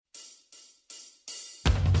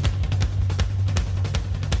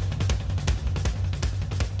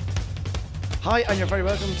Hi, and you're very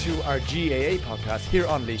welcome to our GAA podcast here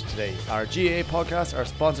on Laois Today. Our GAA podcasts are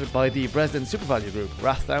sponsored by the Breslin SuperValu Group,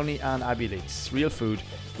 Rathdowney and Abbey Leeds. Real food,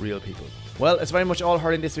 real people. Well, it's very much all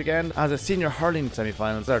hurling this weekend, as the senior hurling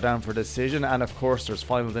semi-finals are down for decision, and of course there's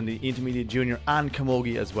finals in the intermediate, junior and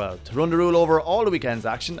camogie as well. To run the rule over all the weekend's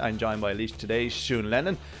action, I'm joined by Laois Today's Siún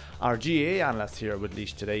Lennon, our GAA analyst here with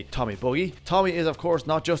Laois Today, Tommy Buggy. Tommy is of course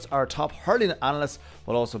not just our top hurling analyst,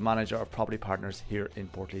 but also manager of property partners here in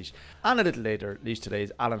Portlaoise. And a little later, Laois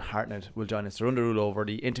Today's Alan Hartnett will join us to run the rule over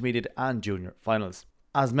the intermediate and junior finals.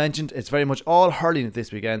 As mentioned, it's very much all hurling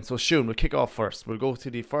this weekend, so Siún, we'll kick off first. We'll go to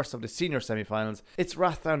the first of the senior semi-finals. It's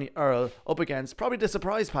Rathdowney Earl up against probably the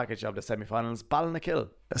surprise package of the semi-finals, Ballinakil.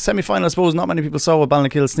 A semi-final, I suppose not many people saw with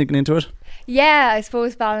Ballinakil sneaking into it. Yeah, I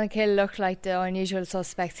suppose Ballinakil looked like the unusual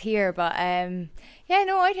suspects here, but I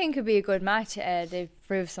think it'd be a good match. They've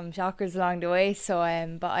proved some shockers along the way, so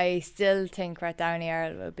but I still think Rathdowney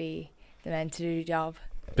Earl will be the men to do the job.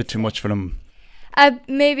 A bit too much for them.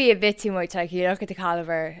 Maybe a bit too much. Like, you look at the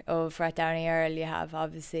calibre of Rathdowney Earl,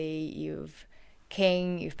 you've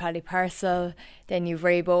King, you've Paddy Purcell, then you've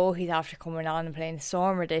Ray Bowe, he's after coming on and playing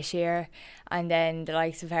Stormer this year, and then the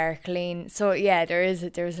likes of Eric Lean. So yeah, there is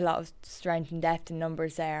a lot of strength and depth in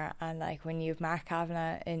numbers there, and like when you've Mark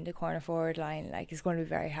Kavanagh in the corner forward line, like it's going to be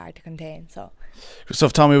very hard to contain. So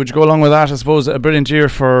Tommy, would you go along with that? I suppose a brilliant year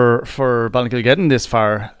for Ballinakil getting this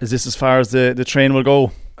far. Is this as far as the train will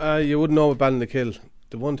go? You wouldn't know with Ballinakil.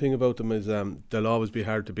 The one thing about them is they'll always be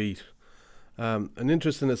hard to beat. An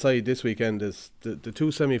interesting aside this weekend is the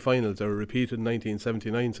two semi-finals are repeated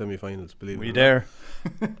 1979 semi-finals, believe it or not. Were you there?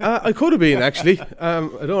 I could have been, actually.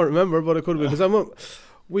 I don't remember, but I could have been. Because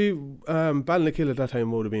Ballinakil at that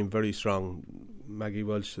time would have been very strong. Maggie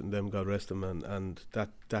Welsh and them, God rest them, and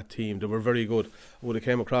that team, they were very good. I would have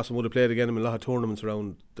came across and would have played against them in a lot of tournaments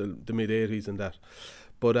around the mid-80s and that.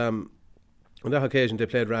 But on that occasion they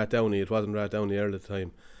played Rathdowney. It wasn't Rathdowney Earl at the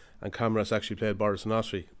time, and Camross actually played Boris and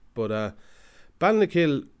Ossory. But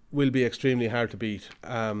Ballinakil will be extremely hard to beat,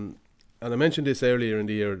 and I mentioned this earlier in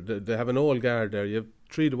the year. They have an old guard there. You have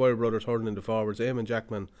three Dwyer brothers hurling in the forwards, Eamon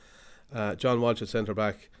Jackman, John Walsh at centre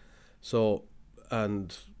back,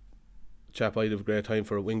 and chap I'd have a great time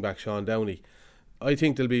for a wing back, Sean Downey. I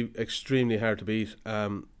think they'll be extremely hard to beat.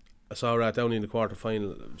 I saw Rathdowney in the quarter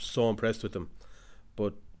final, so impressed with them,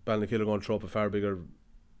 but Ballinakil are going to throw up a far bigger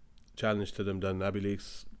challenge to them than Abbey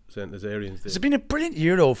Leeds St Nazarians did. It's been a brilliant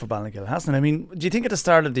year though for Ballinakil, hasn't it? I mean, do you think at the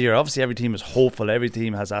start of the year, obviously every team is hopeful, every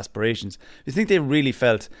team has aspirations, do you think they really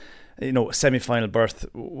felt a semi-final berth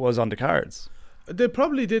was on the cards? They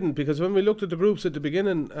probably didn't, because when we looked at the groups at the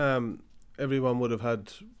beginning, everyone would have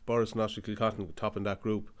had Boris and Ossory Kilcotton topping that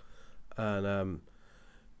group, and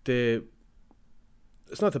it's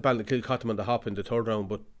not that Ballinakil caught them on the hop in the third round,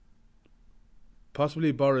 but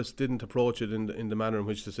possibly Boris didn't approach it in the manner in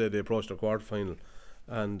which they said they approached their quarter final.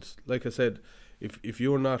 And like I said, if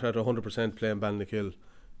you're not at 100% playing Ballinakil,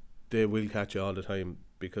 they will catch you all the time,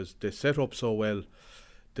 because they set up so well.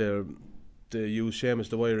 They use Seamus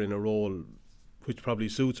Dwyer in a role which probably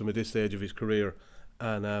suits him at this stage of his career,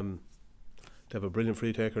 and they have a brilliant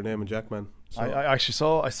free taker named Jackman. So I actually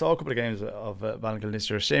saw a couple of games of Ballinakil this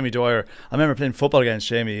year. Shamey Dwyer, I remember playing football against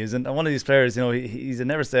Shamey. He's one of these players, he's a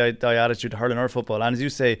never say die attitude to hurling or football, and as you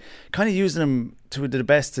say, kind of using him to the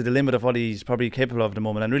best, to the limit of what he's probably capable of at the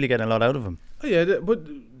moment, and really getting a lot out of him. Oh yeah, but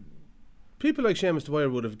people like Seamus Dwyer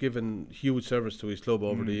would have given huge service to his club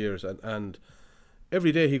over the years, and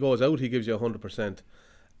every day he goes out he gives you 100%.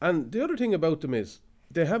 And the other thing about them is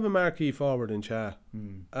they have a marquee forward in Cha,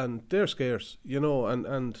 and they're scarce,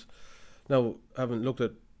 and now, having looked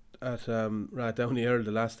at Rathdowney Earl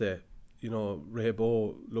the last day, Ray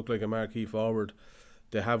Bowe looked like a marquee forward.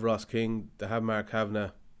 They have Ross King, they have Mark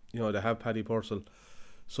Kavanagh, they have Paddy Purcell.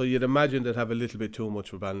 So you'd imagine they'd have a little bit too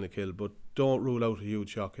much for Ballinakil, but don't rule out a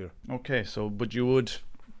huge shock here. Okay, but you would,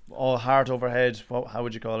 all heart overhead, how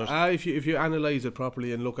would you call it? If you analyse it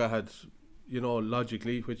properly and look at it,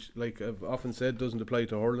 logically, which, like I've often said, doesn't apply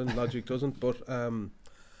to hurling, logic doesn't, but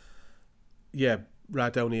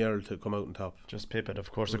Rathdowney Earl to come out on top. Just pip it,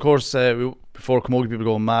 of course. Before Camogie people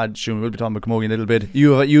go mad, Siún, we'll be talking about Camogie in a little bit.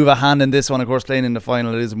 You have a hand in this one, of course, playing in the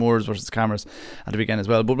final. It is Moors versus Camross at the weekend as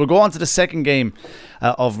well. But we'll go on to the second game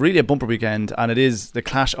of really a bumper weekend, and it is the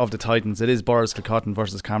clash of the Titans. It is Boris Kilcotton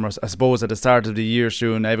versus Camross. I suppose at the start of the year,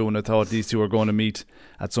 Siún, everyone had thought these two were going to meet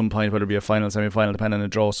at some point, whether it be a final, semi-final, depending on the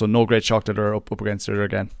draw. So no great shock that they're up against each other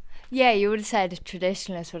again. Yeah, you would have said,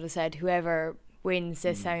 traditionalists would have said, whoever wins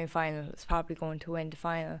this semi-final is probably going to win the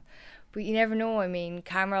final, but you never know. I mean,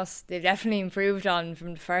 Camross, they've definitely improved on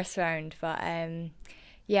from the first round, but I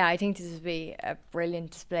think this will be a brilliant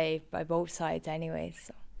display by both sides anyways.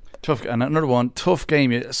 So Tough, and another one, tough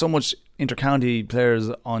game. So much inter-county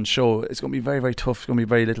players on show. It's going to be very, very tough. It's going to be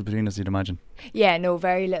very little between us, you'd imagine. Yeah, no,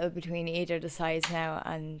 very little between either of the sides now.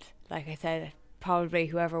 And like I said, probably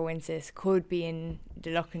whoever wins this could be in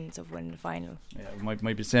the lookings of winning the final. Yeah, it might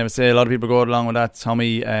be the same. I say a lot of people go along with that.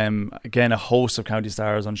 Tommy, again, a host of county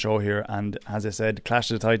stars on show here, and as I said,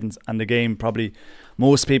 Clash of the Titans, and the game probably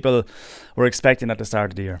most people were expecting at the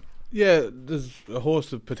start of the year. Yeah, there's a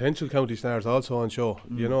host of potential county stars also on show.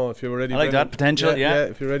 You know, if you were ready, I like Brennan, that potential. Yeah,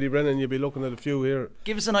 if you're ready, Brennan, you'll be looking at a few here.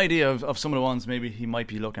 Give us an idea of some of the ones maybe he might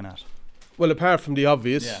be looking at. Well, apart from the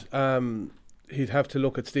obvious, he'd have to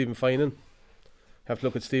look at Stephen Finan, have to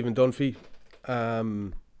look at Stephen Dunphy,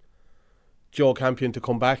 Joe Campion to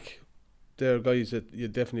come back. They're guys that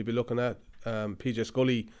you'd definitely be looking at. PJ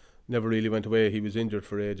Scully never really went away. He was injured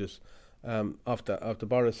for ages. Off the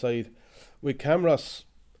Boris side, with Camross,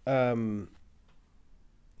 Niall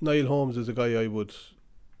Holmes is a guy I would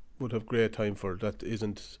have great time for. That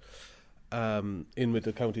isn't in with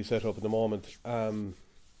the county setup at the moment. Other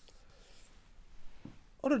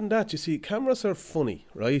than that, you see, Camross are funny,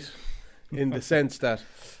 right? In the sense that,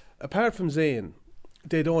 apart from Zane,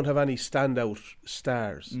 they don't have any standout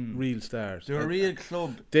stars, real stars. They're a real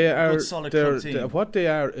club. They are solid club team. What they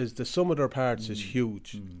are is the sum of their parts is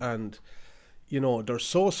huge, and you know they're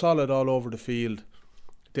so solid all over the field.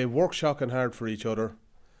 They work shocking hard for each other.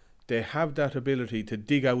 They have that ability to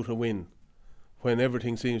dig out a win when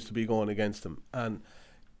everything seems to be going against them, and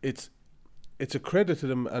it's a credit to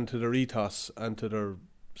them and to their ethos and to their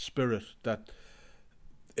spirit that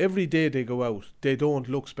every day they go out, they don't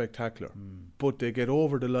look spectacular, but they get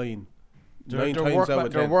over the line. They're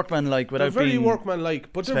workmanlike without they're very being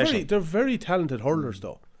workmanlike, but special. they're very talented hurlers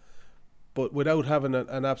though, but without having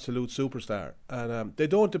an absolute superstar, and they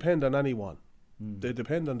don't depend on anyone. They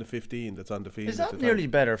depend on the 15 that's on the field. Is that nearly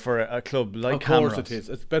better for a club like Camross? Of course Camross? it is.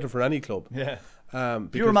 It's better for any club. Yeah.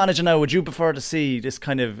 If you were managing now, would you prefer to see this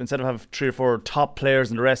kind of, instead of have 3 or 4 top players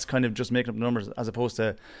and the rest kind of just making up the numbers, as opposed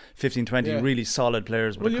to 15, 20 really solid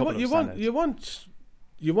players with a couple of standouts?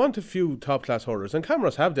 You want a few top class hurlers, and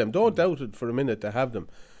Camross have them. Don't doubt it for a minute, they have them.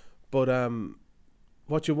 But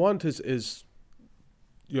what you want is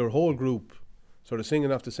your whole group sort of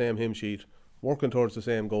singing off the same hymn sheet, working towards the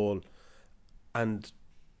same goal, and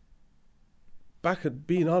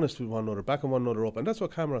being honest with one another, backing one another up, and that's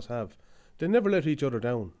what Camross have. They never let each other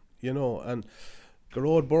down, you know. And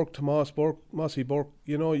Garrod Burke, Tomas Burke, Mossy Burke,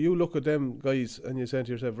 you know, you look at them guys and you say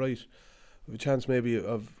to yourself, right, we have a chance maybe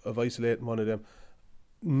of isolating one of them.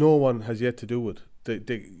 No one has yet to do it.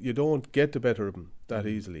 You don't get the better of them that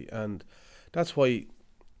easily, and that's why,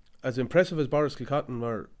 as impressive as Boris Kilcotton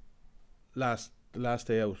were the last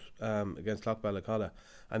day out against Lochbalacalla,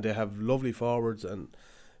 and they have lovely forwards and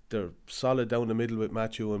they're solid down the middle with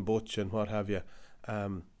Matthew and Butch and what have you.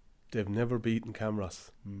 They've never beaten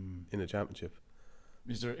Camross in a championship.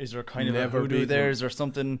 Is there kind of a hoodoo there? Is there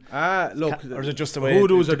something? Look, or is it just the way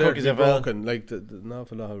hoodoos the are there cookies to be have broken? Like an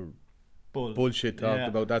awful lot of bullshit talked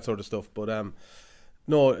about that sort of stuff. But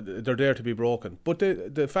no, they're there to be broken. But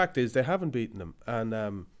the fact is, they haven't beaten them.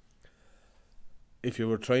 And if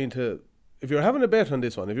you're having a bet on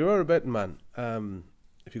this one, if you were a betting man,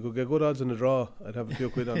 if you could get good odds on the draw, I'd have a few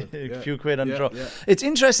quid on it. A few quid on the draw. Yeah. It's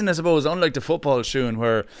interesting, I suppose, unlike the football shoon,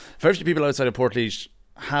 where very few people outside of Portlaoise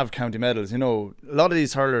have county medals. You know, a lot of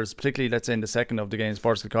these hurlers, particularly let's say in the second of the games,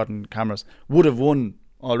 Boris Kilcotton, Camross, would have won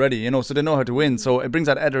already, you know, so they know how to win. So it brings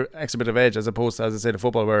that extra bit of edge, as opposed to, as I say, the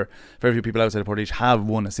football, where very few people outside of Portlaoise have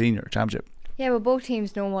won a senior championship. Yeah, well, both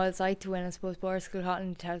teams know what it's like to win. I suppose Boris Kilcotton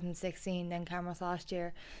in 2016, then Camross last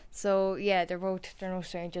year. So yeah, they're no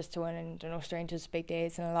strangers to winning. They're no strangers to big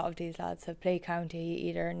days, and a lot of these lads have played county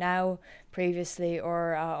either now, previously,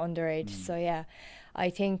 or underage. So yeah,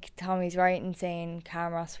 I think Tommy's right in saying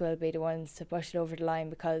Camross will be the ones to push it over the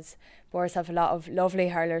line, because Boris have a lot of lovely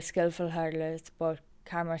hurlers, skillful hurlers, but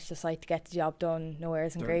Camross just like to get the job done, no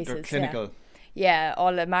airs and graces. They're clinical. Yeah,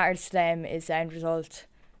 all that matters to them is the end result.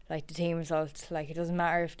 Like the team result, like it doesn't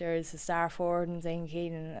matter if there's a star forward and Zane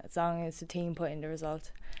Keenan, as long as the team put in the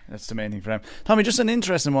result. That's the main thing for them. Tommy, just an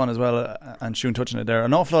interesting one as well, and Shun touching it there.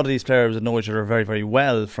 An awful lot of these players that know each other very, very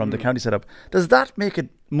well from the county setup. Does that make it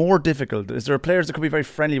more difficult? Is there players that could be very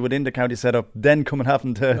friendly within the county setup, then come and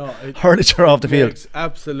having to hurl each other off the field? Makes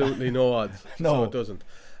absolutely no odds. No, so it doesn't.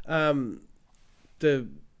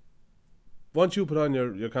 Once you put on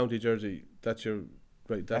your county jersey, that's your.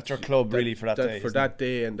 Right, that's your club really for that day. For that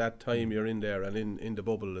day and that time you're in there and in the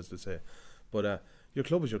bubble, as they say. But your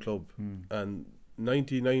club is your club, and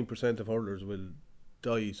 99% of hurlers will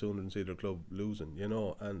die sooner than see their club losing, you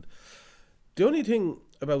know. And the only thing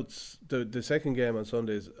about the second game on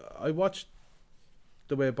Sunday is I watched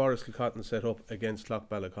the way Boris Kilcotton set up against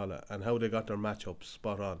Clough-Ballycolla and how they got their matchups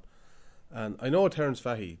spot on. And I know Terence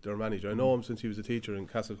Fahey, their manager. I know him since he was a teacher in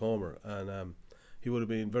Castlecomer, and he would have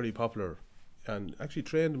been very popular and actually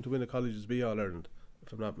trained him to win a Colleges B All-Ireland,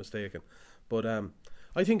 if I'm not mistaken. But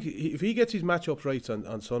I think if he gets his matchups right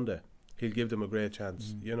on Sunday, he'll give them a great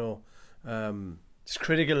chance, you know. It's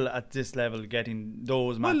critical at this level getting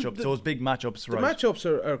those matchups, those big matchups right. The matchups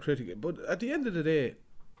are critical, but at the end of the day,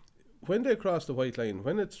 when they cross the white line,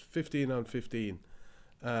 when it's 15 on 15,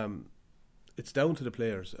 it's down to the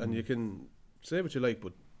players, and you can say what you like,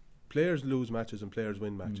 but players lose matches and players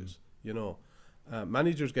win matches, you know.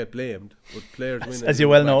 Managers get blamed, but players win. As you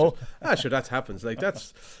well know. Sure, that happens. Like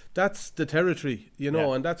that's the territory, you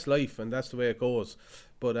know, and that's life, and that's the way it goes.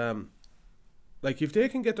 But like if they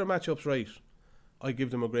can get their matchups right, I give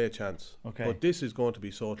them a great chance. Okay. But this is going to be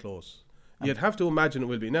so close. You'd have to imagine it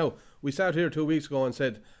will be. Now, we sat here 2 weeks ago and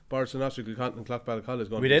said Boris and Kilcotton and Clough-Ballycolla is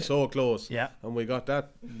going to be so close. Yeah. And we got that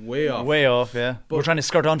way off. Way off, yeah. But we're trying to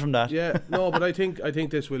skirt on from that. Yeah, no, but I think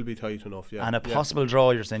this will be tight enough, yeah. And a possible draw,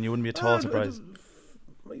 you're saying, you wouldn't be at all surprised.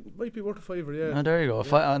 Might be worth a fiver, yeah. Oh, there you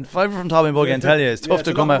go. And fiver from Tommy Buggy, and tell you, it's tough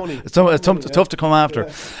to come out. It's tough to come after.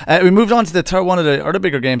 Yeah. We moved on to the one of the other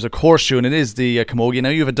bigger games, of course, and it is the Camogie. Now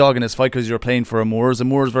you have a dog in this fight because you're playing for a Moors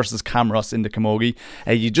versus Camross in the Camogie.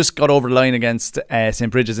 You just got over the line against St.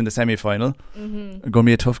 Bridges in the semi-final. Going to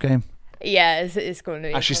be a tough game. Yeah, it's going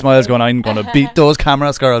to be. She smiles going, I'm going to beat those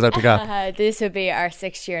Camross girls out the gap. This will be our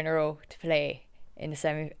 6th year in a row to play in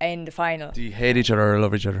the final. Do you hate each other or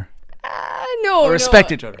love each other? No, or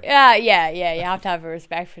respect each other. Yeah. You have to have a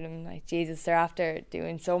respect for them. Like Jesus, they're after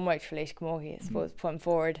doing so much for Laois Camogie. I suppose putting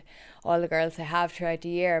forward all the girls they have throughout the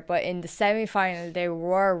year. But in the semi-final, they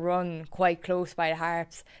were run quite close by the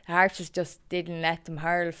Harps. The Harps just didn't let them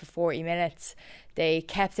hurl for 40 minutes. They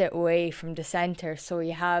kept it away from the centre. So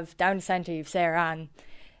you have down the centre, you've Sarah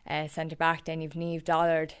Ann, centre back. Then you've Niamh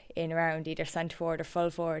Dollard in around either centre forward or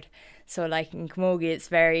full forward. So like in Camogie, it's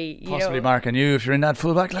very possibly marking you if you're in that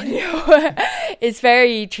full back line. It's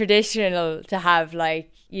very traditional to have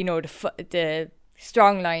like the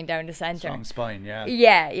strong line down the centre. Strong spine, yeah.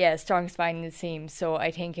 Yeah, strong spine in the team. So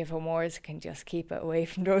I think if Moors can just keep it away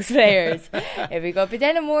from those players, it'd be good. But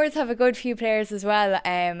then Moors have a good few players as well.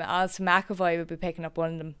 Alison McAvoy would be picking up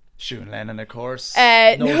one of them. Siún Lennon, of course.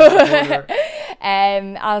 No.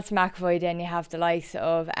 Alison McAvoy, then you have the likes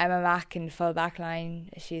of Emma Mack in the full back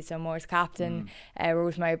line. She's a Moors captain.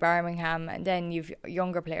 Rosemary Birmingham, and then you've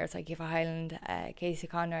younger players like Eva Highland, Casey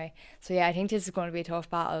Conroy. So yeah, I think this is going to be a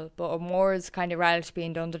tough battle, but Moors kind of relish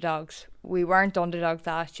being the underdogs. We weren't underdogs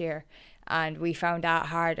last year, and we found that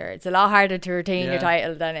harder. It's a lot harder to retain your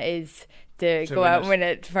title than it is to go out and win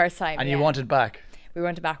it the first time. And you want it back. We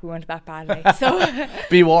want it back badly. So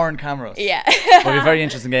be Warren Camross. Yeah. It'll be a very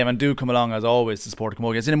interesting game, and do come along as always to support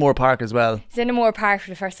Camogie. It's in Moore Park as well. It's in Moore Park for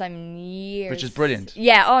the first time in years. Which is brilliant.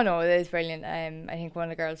 Yeah, oh no, it is brilliant. I think one of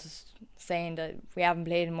the girls was saying that we haven't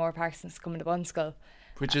played in Moore Park since coming to Bunskull.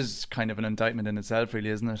 Which is kind of an indictment in itself,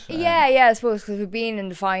 really, isn't it? Yeah, I suppose, because we've been in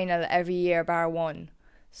the final every year bar one.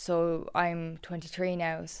 So I'm 23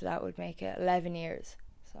 now, so that would make it 11 years.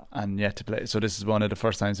 And yet to play, so this is one of the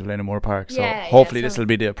first times to play in Moore Park. So yeah, hopefully this will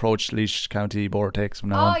be the approach Laois County Board takes from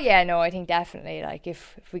now on. Oh yeah, no, I think definitely. Like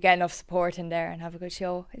if we get enough support in there and have a good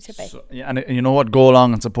show, it should be. So, yeah, and you know what, go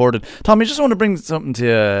along and support it. Tom, I just want to bring something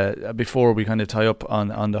to you before we kind of tie up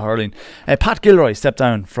on the hurling. Pat Gilroy stepped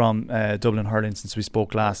down from Dublin hurling since we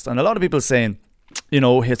spoke last, and a lot of people saying, he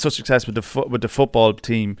had such success with the football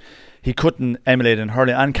team, he couldn't emulate in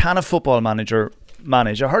hurling. And can a football manager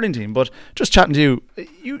manage a hurling team? But just chatting to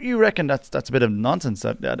you reckon that's a bit of nonsense,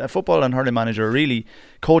 that a football and hurling manager, really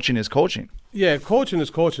coaching is coaching? Yeah, coaching is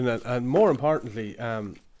coaching, and more importantly,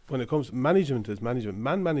 when it comes to management is management.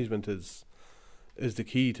 Man management is the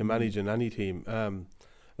key to managing any team. And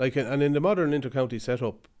in the modern intercounty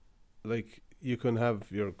setup, like you can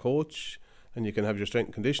have your coach, and you can have your strength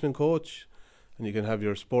and conditioning coach, and you can have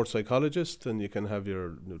your sports psychologist, and you can have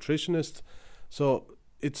your nutritionist. So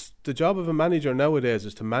it's the job of a manager nowadays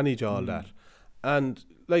is to manage all that. And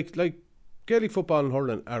like Gaelic football and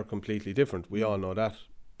hurling are completely different. We all know that.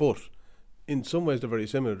 But in some ways they're very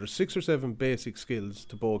similar. There's 6 or 7 basic skills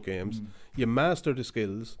to both games. You master the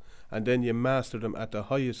skills, and then you master them at the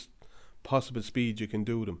highest possible speed you can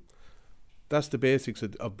do them. That's the basics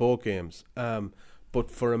of both games.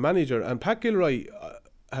 But for a manager, and Pat Gilroy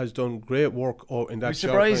has done great work in that. Are you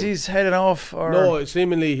surprised he's heading off? Or? No,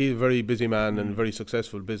 seemingly he's a very busy man and very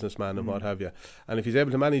successful businessman and what have you. And if he's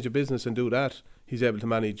able to manage a business and do that, he's able to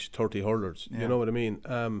manage 30 hurlers. You know what I mean?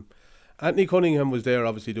 Anthony Cunningham was there,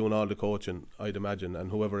 obviously doing all the coaching, I'd imagine,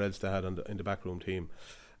 and whoever else they had in the backroom team.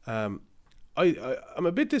 I'm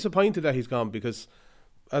a bit disappointed that he's gone, because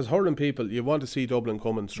as hurling people, you want to see Dublin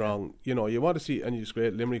coming strong. You know, you want to see, and it's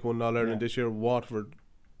great. Limerick won All-Ireland this year. Waterford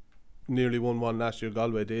nearly won one last year.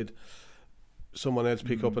 Galway did. Someone else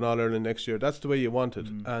pick up an All-Ireland next year. That's the way you want it.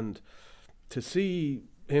 And to see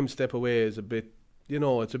him step away is a bit, you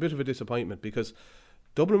know, it's a bit of a disappointment, because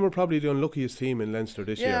Dublin were probably the unluckiest team in Leinster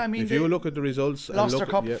this year. I mean, if you look at the results, lost their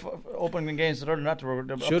cup opening games, but other than that, they were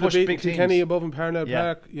should have beaten Kilkenny above in Parnell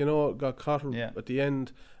Park. You know, got caught at the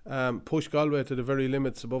end. Pushed Galway to the very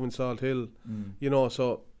limits above in Salt Hill. You know,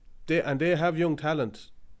 so they have young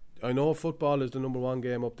talent. I know football is the number one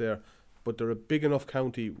game up there, but they're a big enough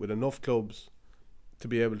county with enough clubs to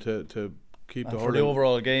be able to keep the hurling. For the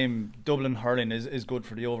overall game, Dublin hurling is good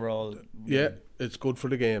for the overall. Yeah, it's good for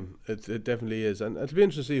the game. It definitely is, and it'll be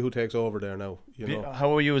interesting to see who takes over there now. You know,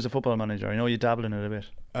 how are you as a football manager? I know you dabble in it a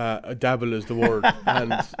bit. Dabble is the word,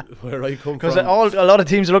 and where I come from, because a lot of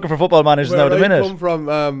teams are looking for football managers now at the minute. I come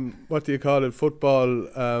from, what do you call it?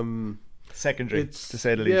 Football. Secondary, to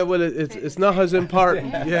say the least. Yeah, well, it's not as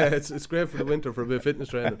important. It's great for the winter for a bit of fitness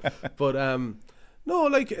training, but no,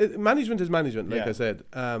 like management is management, like I said,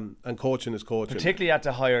 and coaching is coaching. Particularly at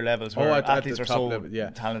the higher levels where athletes are so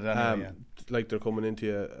talented. Like they're coming into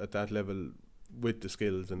you at that level with the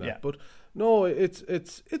skills and that. But no, it's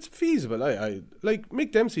feasible. I like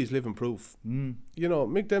Mick Dempsey's living proof. You know,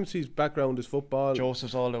 Mick Dempsey's background is football.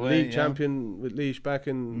 Joseph's all the way. League champion with Laois back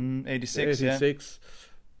in 86.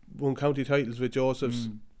 Won county titles with Joseph's.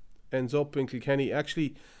 Ends up in Kilkenny.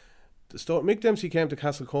 Actually, Mick Dempsey came to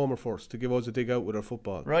Castlecomer first to give us a dig out with our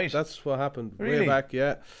football. Right. That's what happened really? Way back,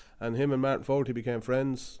 and him and Martin Fogarty became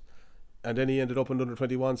friends, and then he ended up in under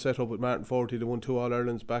 21 set up with Martin Fogarty. They won 2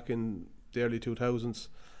 All-Irelands back in the early 2000s,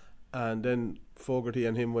 and then Fogarty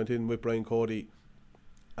and him went in with Brian Cody,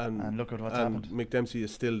 and look at what's happened. Mick Dempsey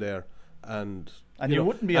is still there, and you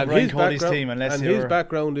wouldn't be on Brian Cody's team unless his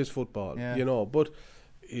background is football, you know, but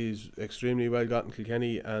he's extremely well got in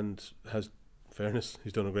Kilkenny and has, fairness,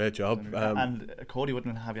 he's done a great job. And Cody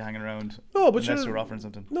wouldn't have you hanging around unless you're offering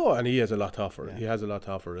something. No, and he has a lot to offer. He has a lot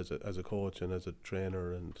to offer as a coach and as a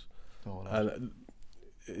trainer, and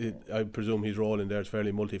I presume his role in there is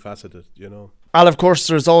fairly multifaceted, you know. Al, of course,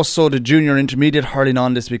 there's also the junior intermediate hurling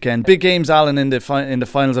on this weekend. Big games, Alan, in the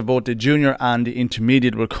finals of both the junior and the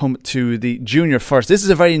intermediate. Will come to the junior first. This is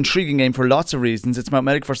a very intriguing game for lots of reasons. It's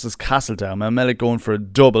Mountmellick versus Castletown. Mountmellick going for a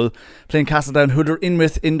double, playing Castletown, who they're in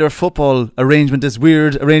with in their football arrangement, this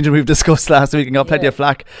weird arrangement we've discussed last week and got plenty of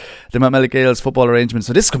flack, the Mountmellick Gales football arrangement.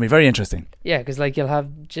 So this is going to be very interesting. Yeah, because like you'll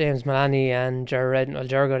have James Malani and Ger Redden. Well,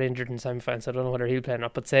 Ger got injured in semi-finals, so I don't know whether he'll play or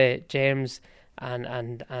not, but say James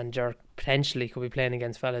and Ger potentially could be playing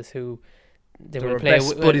against fellas who they will play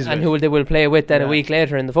with, and who they will play with then a week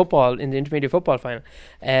later in the intermediate football final.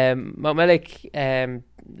 Mountmellick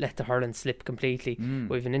let the hurling slip completely.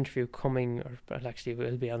 We have an interview coming, or actually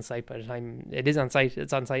will be on site by the time it is on site.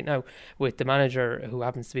 It's on site now with the manager, who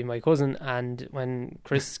happens to be my cousin. And when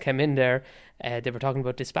Chris came in there, they were talking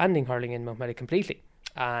about disbanding hurling in Mountmellick completely,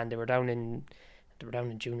 and they were down in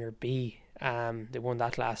Junior B. They won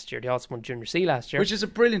that last year. They also won Junior C last year, which is a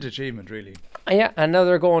brilliant achievement, really. Yeah, and now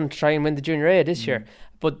they're going to try and win the Junior A this year.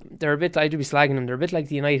 But they're a bit, I do be slagging them, they're a bit like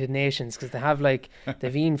the United Nations, because they have like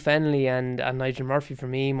Davine Fennelly and Nigel Murphy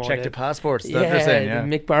from Emo. Check the passports, they're saying,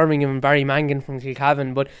 Mick Birmingham and Barry Mangan from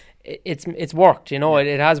Kilcavan. But it's worked, you know,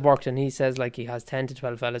 it has worked. And he says like he has 10 to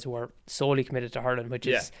 12 fellas who are solely committed to hurling, which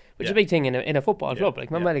is a big thing in a football club. Like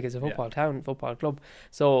Mountmellick is a football club.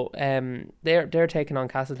 So they're taking on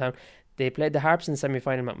Castletown. They played the Harps in the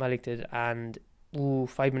semi-final, Mountmellick did, and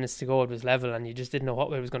 5 minutes to go, it was level, and you just didn't know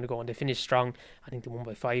what way it was going to go, and they finished strong. I think they won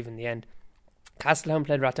by 5 in the end. Castletown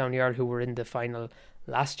played Rathdowney Earl, who were in the final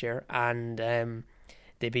last year, and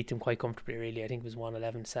they beat them quite comfortably, really. I think it was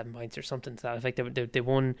 1-11, 7 points or something to that effect. They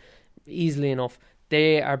won easily enough.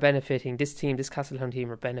 They are benefiting, this Castletown team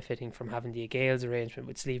are benefiting from having the Gales arrangement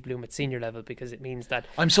with Slieve Bloom at senior level, because it means that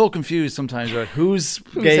I'm so confused sometimes about who's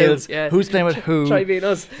Gales, who's playing with who. Try being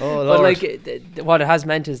us. Oh, but Lord. like what it has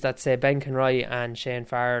meant is that say Ben Conroy and Shane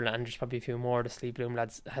Farrell, and there's probably a few more of the Slieve Bloom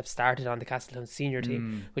lads, have started on the Castletown senior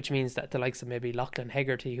team, which means that the likes of maybe Lachlan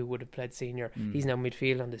Hegarty, who would have played senior, he's now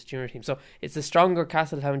midfield on this junior team. So it's a stronger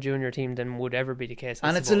Castletown junior team than would ever be the case.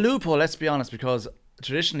 And it's a loophole, let's be honest, because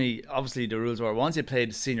traditionally, obviously, the rules were once you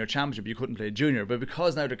played senior championship, you couldn't play junior. But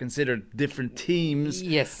because now they're considered different teams,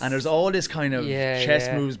 and there's all this kind of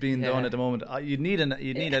chess moves being done at the moment, you'd need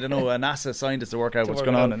I don't know, a NASA scientist to work out what's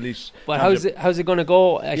going on at least. But how's it going to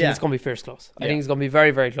go? Actually, it's going to be fierce close. I think it's going to be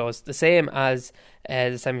very, very close. The same as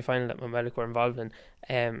the semi-final that Mountmellick were involved in.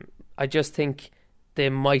 I just think they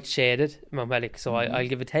might shade it, Mountmellick. So I'll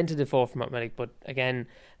give a tentative 4 for Mountmellick. But again,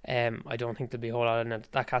 I don't think there'll be a whole lot in it.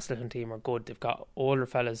 That Castleton team are good. They've got older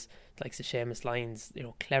fellas like Seamus Lyons,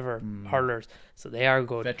 clever hurlers, so they are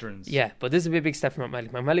good. Veterans. Yeah, but this will be a big step for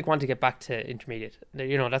Mount Mellick want to get back to intermediate.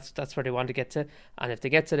 That's where they want to get to, and if they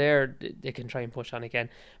get to there, they can try and push on again.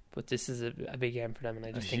 But this is a big game for them, and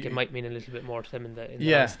I just think it might mean a little bit more to them in the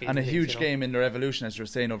and a huge game in their evolution, as you were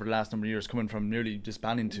saying, over the last number of years, coming from nearly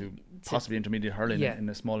disbanding to possibly intermediate hurling in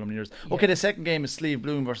a small number of years. Okay, the second game is Slieve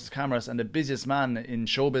Bloom versus Camross, and the busiest man in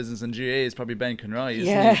show business and GA is probably Ben Conroy,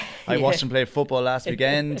 isn't he? I watched him play football last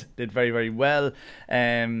weekend, did very, very well.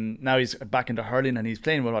 Now he's back into hurling, and he's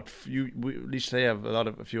playing with at least today I have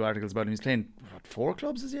a few articles about him. He's playing 4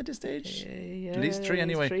 clubs, is he, at this stage? At least 3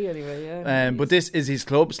 anyway. But this is his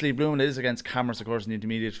club, Slieve Bloom. It is against Camross, of course, in the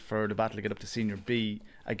intermediate for the battle to get up to Senior B.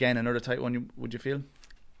 Again, another tight one, would you feel?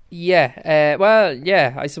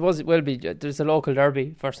 I suppose it will be. There's a local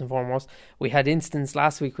derby first and foremost. We had instance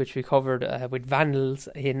last week which we covered with vandals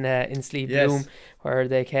in Slieve Bloom, where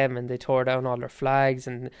they came and they tore down all their flags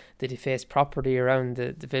and they defaced property around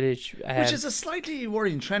the village, which is a slightly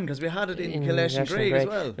worrying trend because we had it in Killesh and Graig as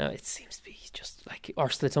well. No, it seems to be just like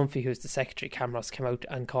Ursula Dunphy, who's the secretary Camross, came out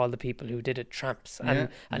and called the people who did it tramps, and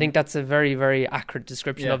I think that's a very, very accurate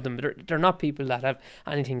description of them. They're not people that have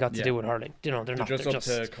anything got to do with hurling. They're not. They're just up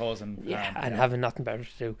to cause and having nothing better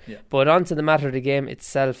to do. But on to the matter of the game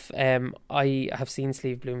itself, I have seen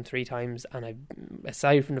Slieve Bloom 3 times, and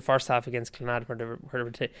aside from the first half against Clonard where they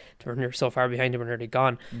were so far behind them and nearly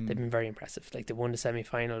gone, they've been very impressive. Like, they won the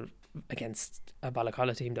semi-final against a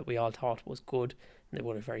Ballacalla team that we all thought was good. They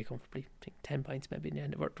won it very comfortably. I think 10 points maybe in the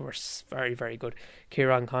end. They were very, very good.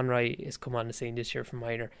 Kieran Conroy has come on the scene this year from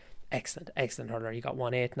minor. Excellent hurler. He got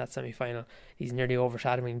 1-8 in that semi-final. He's nearly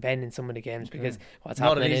overshadowing Ben in some of the games because what's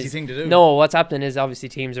happening not an easy thing to do. No, what's happening is obviously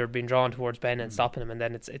teams are being drawn towards Ben and stopping him, and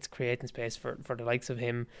then it's creating space for the likes of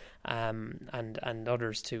him and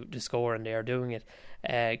others to score, and they are doing it.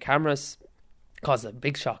 Camross caused a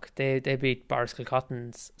big shock. They beat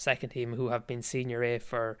Borris-Kilcotton's second team, who have been Senior A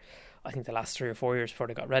for I think the last 3 or 4 years before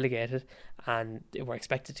they got relegated, and they were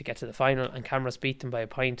expected to get to the final, and Camross beat them by a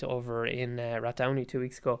point over in Rathdowney 2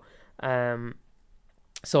 weeks ago.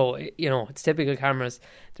 So it's typical Camross.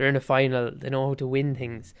 They're in a final, they know how to win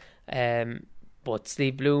things, but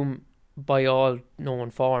Slieve Bloom, by all known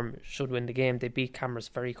form, should win the game. They beat Camross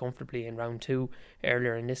very comfortably in round 2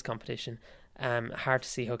 earlier in this competition. Hard to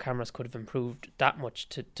see how Camross could have improved that much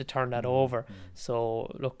to turn that over.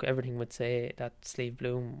 So look, everything would say that Slieve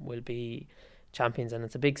Bloom will be champions, and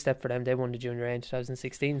it's a big step for them. They won the Junior A in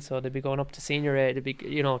 2016, so they'll be going up to Senior A. They'll be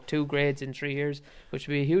 2 grades in 3 years, which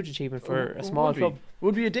would be a huge achievement for a small club.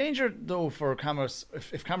 Would be a danger though for Camross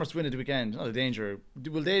if Camross win at the weekend. Not a danger.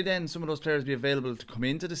 Will they then, some of those players, be available to come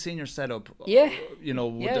into the senior setup? Would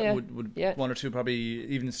 1 or 2 probably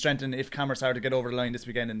even strengthen if Camross are to get over the line this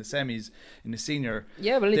weekend in the semis in the senior?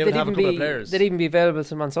 Yeah, well, they would have a couple of players. They'd even be available to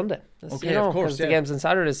them on Sunday. Of course, the game's on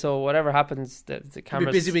Saturday, so whatever happens, the Camross. It'll be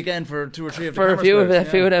a busy weekend for 2 or 3 of the for Camross a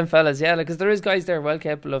few of them fellas, because there is guys there well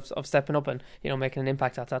capable of stepping up and making an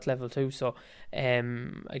impact at that level too. So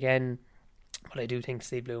again, but I do think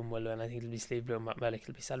Slieve Bloom will, and I think it'll be Slieve Bloom at Mellick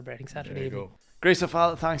will be celebrating Saturday evening. Great stuff,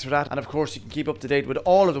 Al. Thanks for that. And of course, you can keep up to date with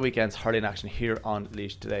all of the weekend's hurling action here on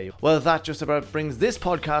Laois Today. Well, that just about brings this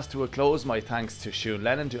podcast to a close. My thanks to Siún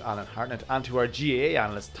Lennon, to Alan Hartnett, and to our GAA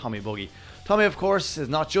analyst, Tommy Buggy. Tommy, of course, is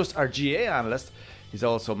not just our GAA analyst, he's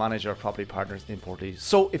also manager of Property Partners in Portlaoise.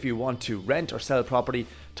 So if you want to rent or sell property,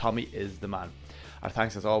 Tommy is the man. Our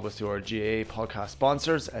thanks as always to our GAA podcast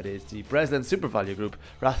sponsors. It is the Breslin SuperValu Group,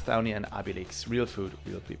 Rathdowney and Abbey Lakes. Real food,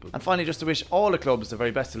 real people. And finally, just to wish all the clubs the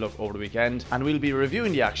very best of luck over the weekend, and we'll be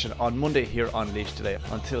reviewing the action on Monday here on Laois Today.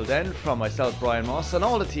 Until then, from myself, Brian Moss, and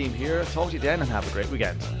all the team here, talk to you then and have a great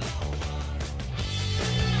weekend.